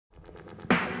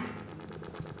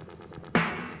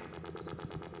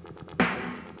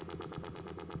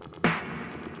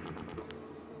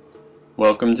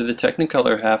Welcome to the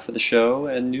Technicolor half of the show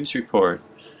and news report.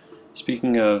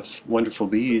 Speaking of wonderful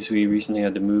bees, we recently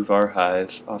had to move our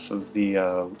hive off of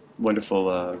the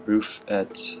wonderful roof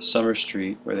at Summer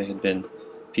Street, where they had been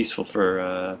peaceful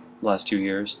for the last 2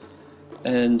 years,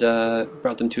 and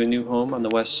brought them to a new home on the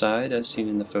west side, as seen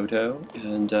in the photo.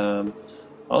 And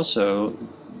also,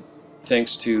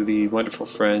 thanks to the wonderful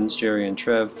friends Jerry and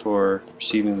Trev for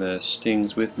receiving the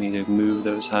stings with me to move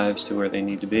those hives to where they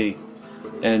need to be.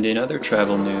 And in other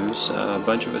travel news, a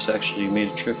bunch of us actually made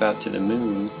a trip out to the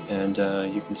moon, and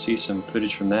you can see some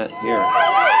footage from that here.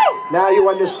 Now you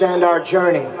understand our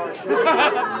journey. We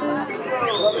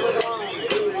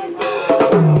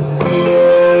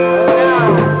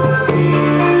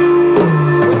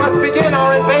must begin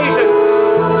our invasion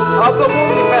of the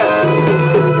Moonfest.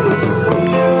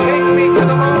 Take me to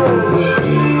the moon.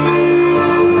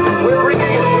 We're bringing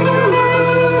it to you.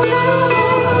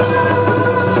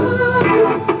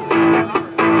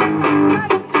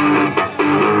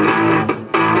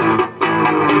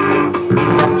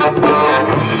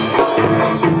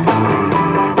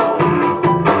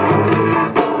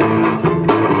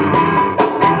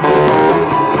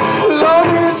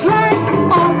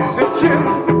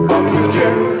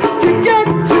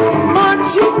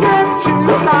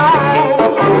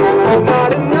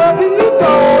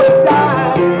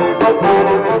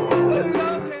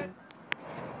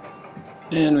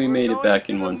 And we made it back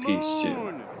in one piece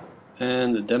too.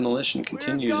 And the demolition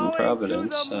continues in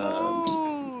Providence,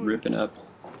 ripping up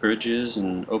bridges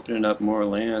and opening up more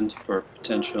land for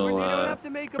potential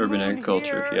urban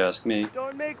agriculture, if you ask me.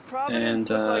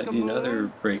 And in other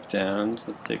breakdowns,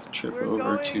 let's take a trip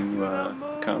over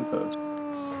to compost.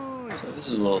 So this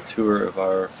is a little tour of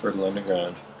our Fertile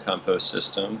Underground compost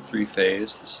system,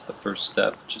 3-phase. This is the first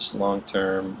step, just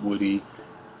long-term woody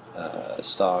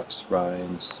stalks,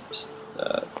 rinds,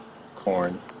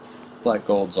 corn. Black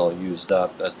gold's all used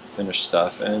up, that's the finished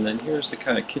stuff. And then here's the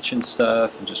kind of kitchen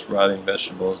stuff and just rotting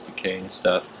vegetables, decaying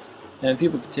stuff. And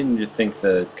people continue to think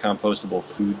that compostable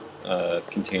food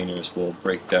containers will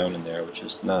break down in there, which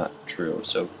is not true.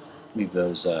 So leave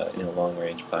those in a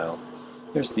long-range pile.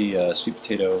 There's the sweet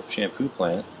potato shampoo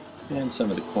plant and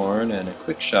some of the corn, and a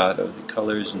quick shot of the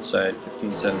colors inside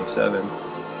 1577.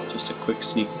 Just a quick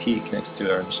sneak peek next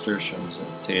to our nasturtiums and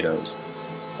potatoes.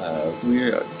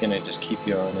 We're going to just keep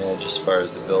you on edge as far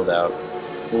as the build out.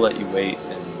 We'll let you wait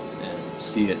and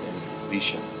see it in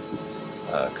completion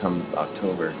come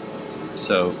October.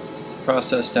 So the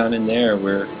process down in there,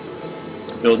 we're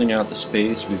building out the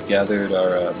space. We've gathered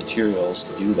our materials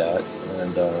to do that,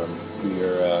 and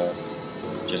we're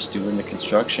just doing the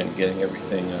construction, getting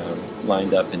everything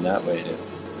lined up in that way to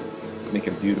make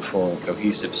a beautiful and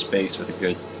cohesive space with a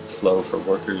good flow for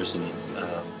workers and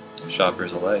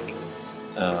shoppers alike.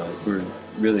 We're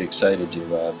really excited to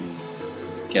be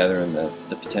gathering the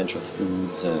potential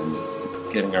foods and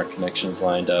getting our connections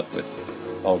lined up with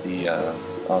all the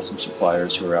awesome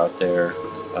suppliers who are out there,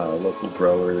 local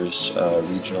growers,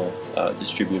 regional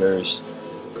distributors,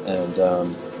 and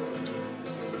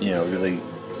really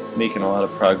making a lot of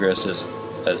progress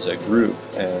as a group,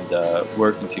 and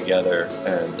working together,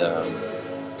 and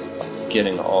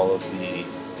getting all of the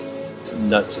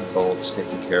nuts and bolts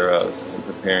taken care of and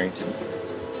preparing to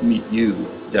meet you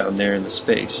down there in the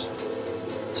space.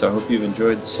 So I hope you've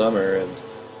enjoyed the summer, and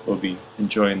we'll be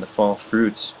enjoying the fall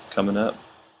fruits coming up.